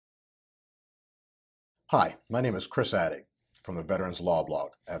Hi, my name is Chris Addig from the Veterans Law Blog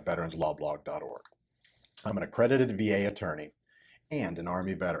at veteranslawblog.org. I'm an accredited VA attorney and an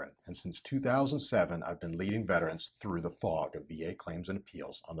Army veteran, and since 2007, I've been leading veterans through the fog of VA claims and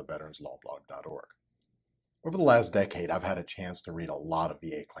appeals on the veteranslawblog.org. Over the last decade, I've had a chance to read a lot of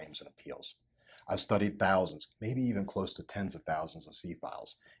VA claims and appeals. I've studied thousands, maybe even close to tens of thousands of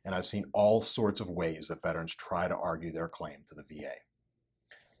C-files, and I've seen all sorts of ways that veterans try to argue their claim to the VA.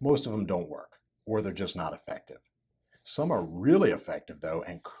 Most of them don't work, or they're just not effective. Some are really effective, though,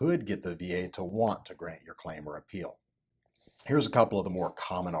 and could get the VA to want to grant your claim or appeal. Here's a couple of the more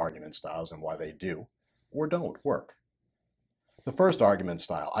common argument styles and why they do, or don't, work. The first argument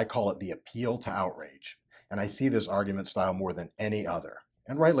style, I call it the appeal to outrage, and I see this argument style more than any other,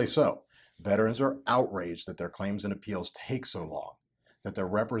 and rightly so. Veterans are outraged that their claims and appeals take so long, that their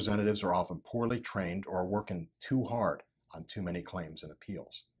representatives are often poorly trained or are working too hard on too many claims and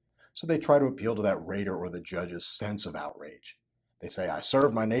appeals. So they try to appeal to that rater or the judge's sense of outrage. They say, I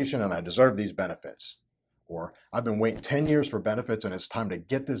served my nation and I deserve these benefits. Or, I've been waiting 10 years for benefits and it's time to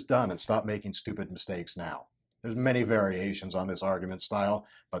get this done and stop making stupid mistakes now. There's many variations on this argument style,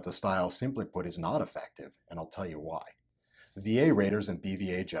 but the style, simply put, is not effective, and I'll tell you why. VA raters and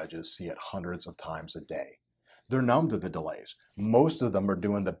BVA judges see it hundreds of times a day. They're numb to the delays. Most of them are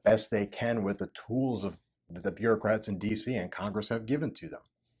doing the best they can with the tools of the bureaucrats in DC and Congress have given to them.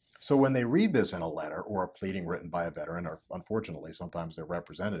 So when they read this in a letter or a pleading written by a veteran, or unfortunately sometimes their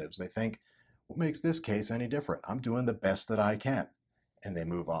representatives, they think, what makes this case any different? I'm doing the best that I can. And they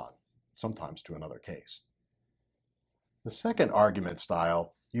move on, sometimes to another case. The second argument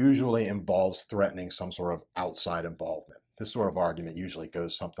style usually involves threatening some sort of outside involvement. This sort of argument usually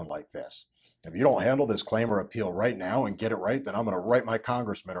goes something like this. If you don't handle this claim or appeal right now and get it right, then I'm going to write my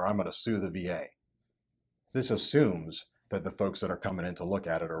congressman or I'm going to sue the VA. This assumes that the folks that are coming in to look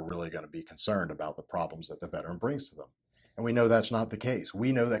at it are really going to be concerned about the problems that the veteran brings to them. And we know that's not the case.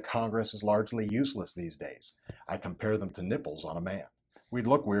 We know that Congress is largely useless these days. I compare them to nipples on a man. We'd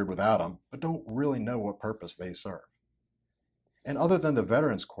look weird without them, but don't really know what purpose they serve. And other than the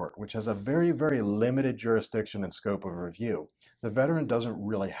Veterans Court, which has a very, very limited jurisdiction and scope of review, the veteran doesn't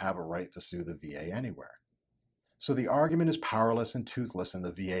really have a right to sue the VA anywhere. So the argument is powerless and toothless, and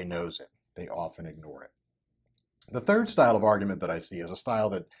the VA knows it. They often ignore it. The third style of argument that I see is a style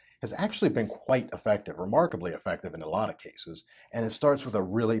that has actually been quite effective, remarkably effective in a lot of cases, and it starts with a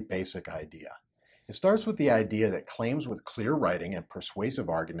really basic idea. It starts with the idea that claims with clear writing and persuasive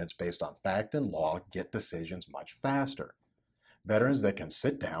arguments based on fact and law get decisions much faster. Veterans that can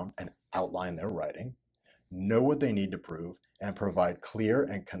sit down and outline their writing, know what they need to prove, and provide clear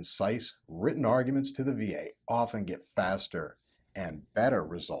and concise written arguments to the VA often get faster and better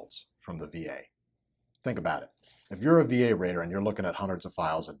results from the VA. Think about it. If you're a VA rater and you're looking at hundreds of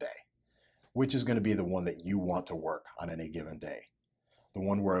files a day, which is going to be the one that you want to work on any given day? The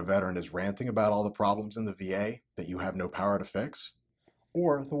one where a veteran is ranting about all the problems in the VA that you have no power to fix?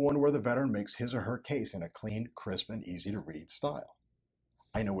 Or the one where the veteran makes his or her case in a clean, crisp, and easy to read style?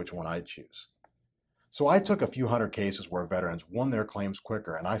 I know which one I'd choose. So I took a few hundred cases where veterans won their claims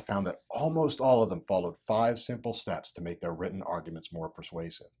quicker, and I found that almost all of them followed 5 simple steps to make their written arguments more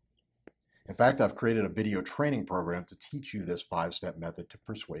persuasive. In fact, I've created a video training program to teach you this 5-step method to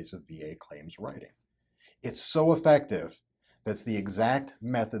persuasive VA claims writing. It's so effective that's the exact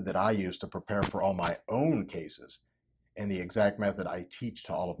method that I use to prepare for all my own cases and the exact method I teach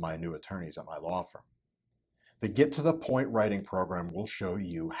to all of my new attorneys at my law firm. The Get to the Point writing program will show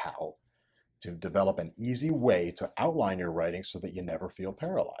you how to develop an easy way to outline your writing so that you never feel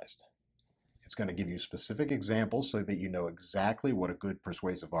paralyzed. It's going to give you specific examples so that you know exactly what a good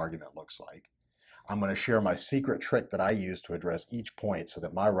persuasive argument looks like. I'm going to share my secret trick that I use to address each point so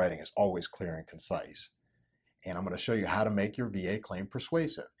that my writing is always clear and concise. And I'm going to show you how to make your VA claim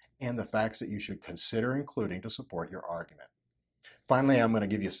persuasive and the facts that you should consider including to support your argument. Finally, I'm going to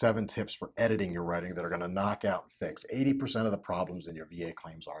give you 7 tips for editing your writing that are going to knock out and fix 80% of the problems in your VA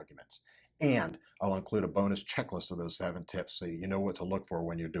claims arguments. And I'll include a bonus checklist of those 7 tips so you know what to look for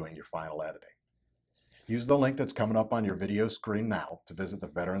when you're doing your final editing. Use the link that's coming up on your video screen now to visit the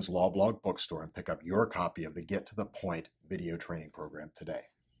Veterans Law Blog bookstore and pick up your copy of the Get to the Point video training program today.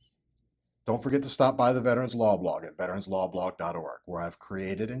 Don't forget to stop by the Veterans Law Blog at veteranslawblog.org, where I've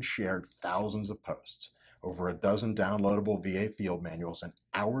created and shared thousands of posts, over a dozen downloadable VA field manuals, and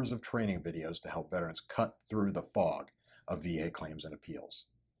hours of training videos to help veterans cut through the fog of VA claims and appeals.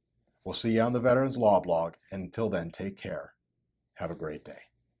 We'll see you on the Veterans Law Blog, and until then, take care. Have a great day.